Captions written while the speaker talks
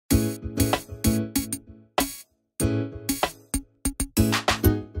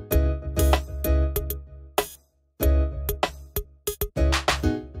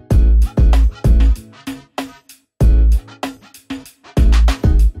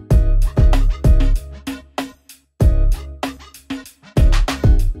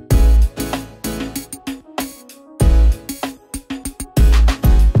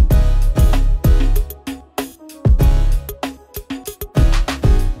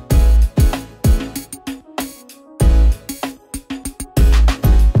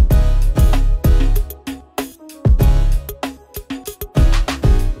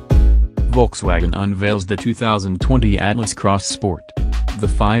Volkswagen unveils the 2020 Atlas Cross Sport. The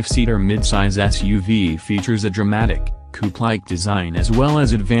 5-seater midsize SUV features a dramatic, coupe-like design as well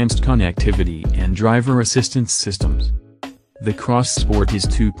as advanced connectivity and driver assistance systems. The Cross Sport is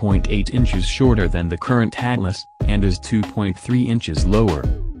 2.8 inches shorter than the current Atlas, and is 2.3 inches lower.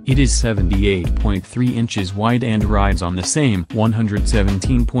 It is 78.3 inches wide and rides on the same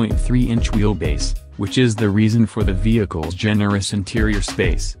 117.3-inch wheelbase, which is the reason for the vehicle's generous interior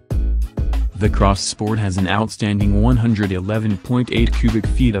space. The Cross Sport has an outstanding 111.8 cubic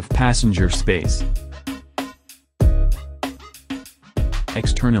feet of passenger space.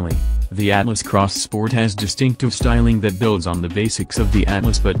 Externally, the Atlas Cross Sport has distinctive styling that builds on the basics of the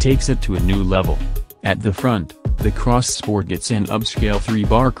Atlas but takes it to a new level. At the front, the Cross Sport gets an upscale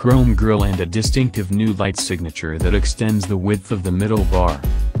 3-bar chrome grille and a distinctive new light signature that extends the width of the middle bar.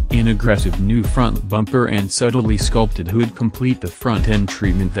 An aggressive new front bumper and subtly sculpted hood complete the front-end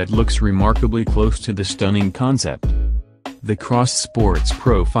treatment that looks remarkably close to the stunning concept. The Cross Sport's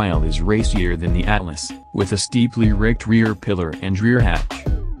profile is racier than the Atlas, with a steeply rigged rear pillar and rear hatch.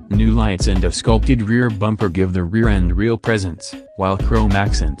 New lights and a sculpted rear bumper give the rear end real presence, while chrome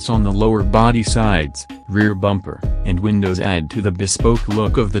accents on the lower body sides, rear bumper, and windows add to the bespoke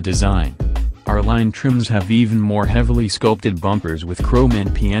look of the design. Our line trims have even more heavily sculpted bumpers with chrome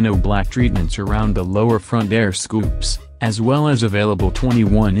and piano black treatments around the lower front air scoops, as well as available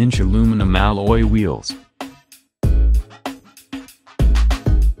 21-inch aluminum alloy wheels.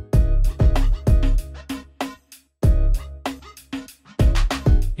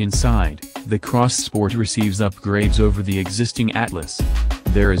 Inside, the Cross Sport receives upgrades over the existing Atlas.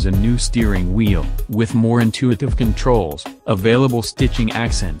 There is a new steering wheel, with more intuitive controls, available stitching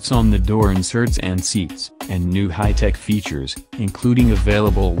accents on the door inserts and seats, and new high-tech features, including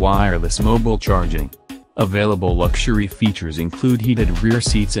available wireless mobile charging. Available luxury features include heated rear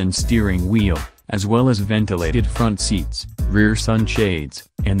seats and steering wheel, as well as ventilated front seats, rear sunshades,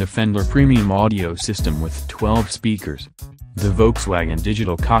 and the Fender Premium audio system with 12 speakers. The Volkswagen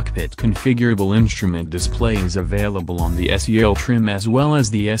digital cockpit configurable instrument display is available on the SEL trim as well as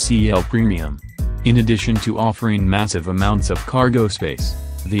the SEL Premium. In addition to offering massive amounts of cargo space,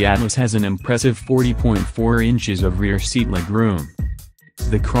 the Atlas has an impressive 40.4 inches of rear seat legroom.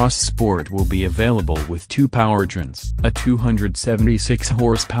 The Cross Sport will be available with two powertrains, a 276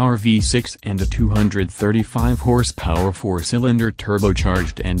 horsepower V6 and a 235 horsepower 4-cylinder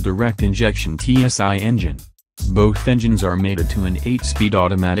turbocharged and direct injection TSI engine. Both engines are mated to an 8-speed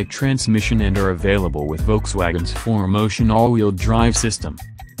automatic transmission and are available with Volkswagen's 4Motion all-wheel drive system.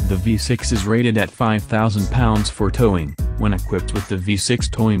 The V6 is rated at 5,000 pounds for towing, when equipped with the V6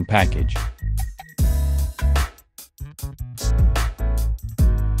 towing package.